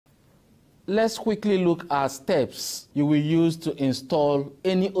Let's quickly look at steps you will use to install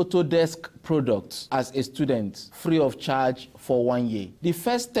any Autodesk product as a student free of charge for 1 year. The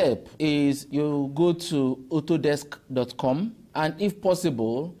first step is you go to autodesk.com, and if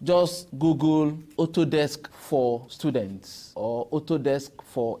possible, just Google Autodesk for Students or Autodesk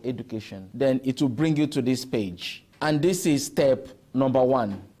for Education. Then it will bring you to this page. And this is step number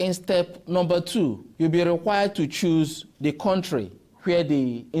 1. In step number 2, you'll be required to choose the country where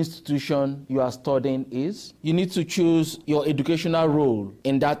the institution you are studying is. You need to choose your educational role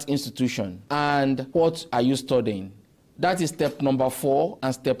in that institution and what are you studying. That is step number 4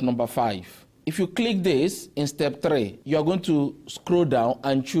 and step number 5. If you click this in step 3, you are going to scroll down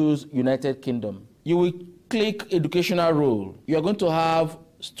and choose United Kingdom. You will click educational role. You are going to have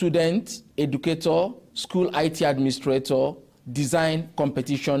student, educator, school IT administrator, design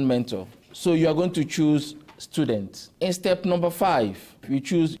competition mentor. So you are going to choose student. In step number 5, you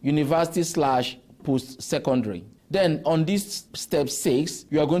choose university/post-secondary. Then on this step 6,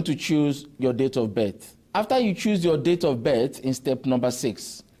 you are going to choose your date of birth. After you choose your date of birth in step number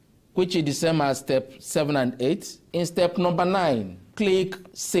 6, which is the same as step 7 and 8, in step number 9, click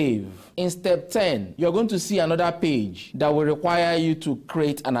Save. In step 10, you're going to see another page that will require you to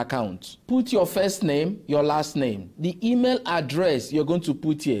create an account. Put your first name, your last name. The email address you're going to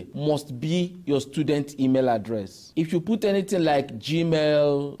put here must be your student email address. If you put anything like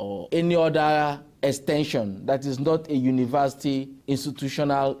Gmail or any other extension that is not a university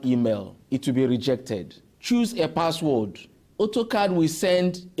institutional email, it will be rejected. Choose a password. AutoCAD will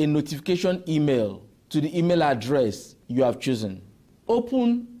send a notification email to the email address you have chosen.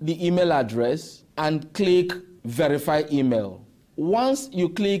 Open the email address and click Verify Email. Once you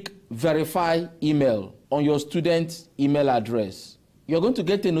click Verify Email on your student's email address, you're going to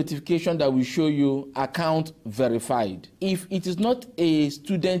get a notification that will show you Account Verified. If it is not a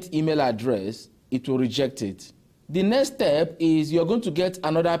student email address, it will reject it. The next step is you're going to get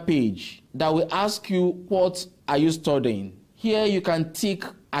another page that will ask you what are you studying. Here you can tick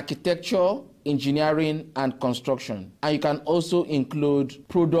architecture, engineering, and construction. And you can also include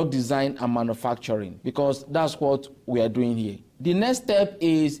product design and manufacturing, because that's what we are doing here. The next step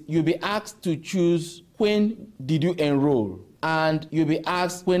is you'll be asked to choose when did you enroll, and you'll be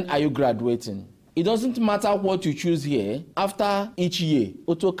asked when are you graduating. It doesn't matter what you choose here. After each year,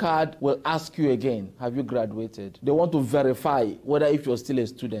 AutoCAD will ask you again, have you graduated? They want to verify whether if you're still a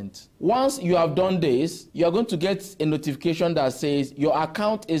student. Once you have done this, you're going to get a notification that says your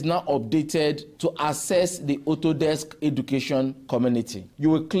account is now updated to access the Autodesk education community. You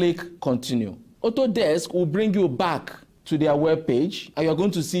will click Continue. Autodesk will bring you back to their web page, and you're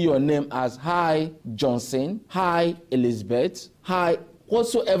going to see your name as Hi Johnson, Hi Elizabeth, Hi,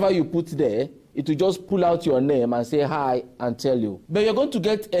 whatsoever you put there. It will just pull out your name and say hi and tell you. But you're going to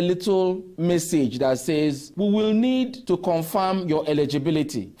get a little message that says, we will need to confirm your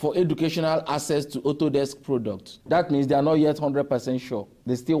eligibility for educational access to Autodesk products. That means they are not yet 100% sure.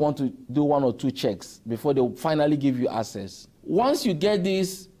 They still want to do 1 or 2 checks before they will finally give you access. Once you get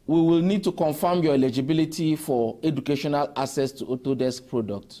this, we will need to confirm your eligibility for educational access to Autodesk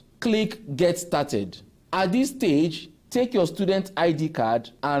products. Click Get Started. At this stage, take your student ID card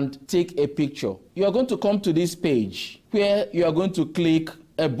and take a picture. You are going to come to this page where you are going to click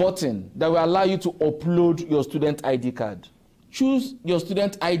a button that will allow you to upload your student ID card. Choose your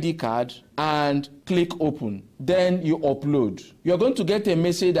student ID card and click Open. Then you upload. You are going to get a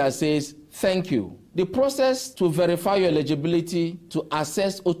message that says, thank you. The process to verify your eligibility to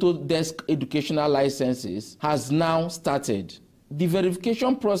access Autodesk educational licenses has now started. The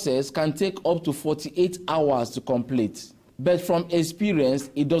verification process can take up to 48 hours to complete, but from experience,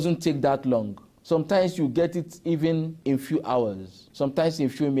 it doesn't take that long. Sometimes you get it even in few hours, sometimes in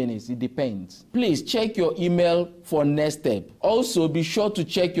few minutes, it depends. Please check your email for next step. Also, be sure to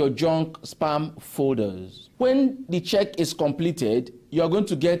check your junk spam folders. When the check is completed, you are going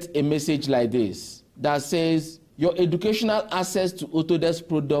to get a message like this that says, your educational access to Autodesk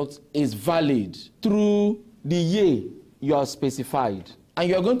products is valid through the year you are specified. And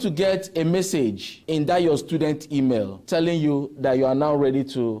you are going to get a message in that your student email telling you that you are now ready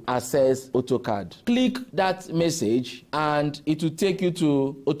to access AutoCAD. Click that message and it will take you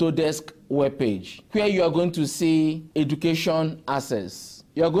to Autodesk webpage where you are going to see education access.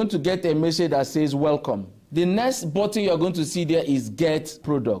 You are going to get a message that says welcome. The next button you are going to see there is Get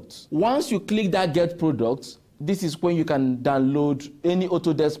Products. Once you click that Get Products, this is when you can download any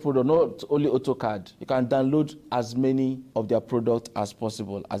Autodesk product, not only AutoCAD. You can download as many of their products as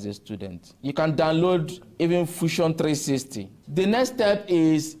possible as a student. You can download even Fusion 360. The next step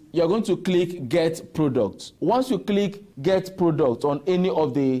is you're going to click Get Product. Once you click Get Product on any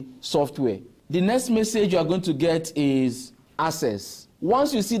of the software, the next message you're going to get is Access.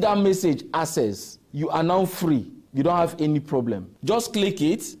 Once you see that message, Access, you are now free. You don't have any problem. Just click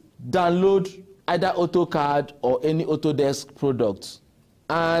it, download either AutoCAD or any Autodesk product,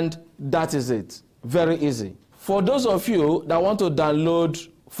 and that is it. Very easy. For those of you that want to download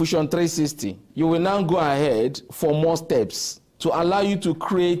Fusion 360, you will now go ahead for more steps to allow you to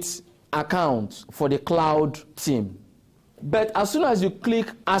create accounts for the cloud team. But as soon as you click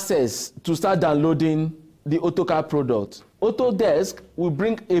Access to start downloading the AutoCAD product, Autodesk will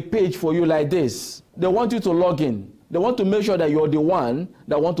bring a page for you like this. They want you to log in. They want to make sure that you're the one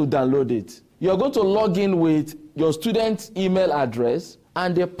that want to download it. You're going to log in with your student's email address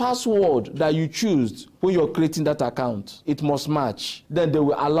and the password that you choose when you're creating that account. It must match. Then they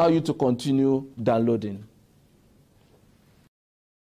will allow you to continue downloading.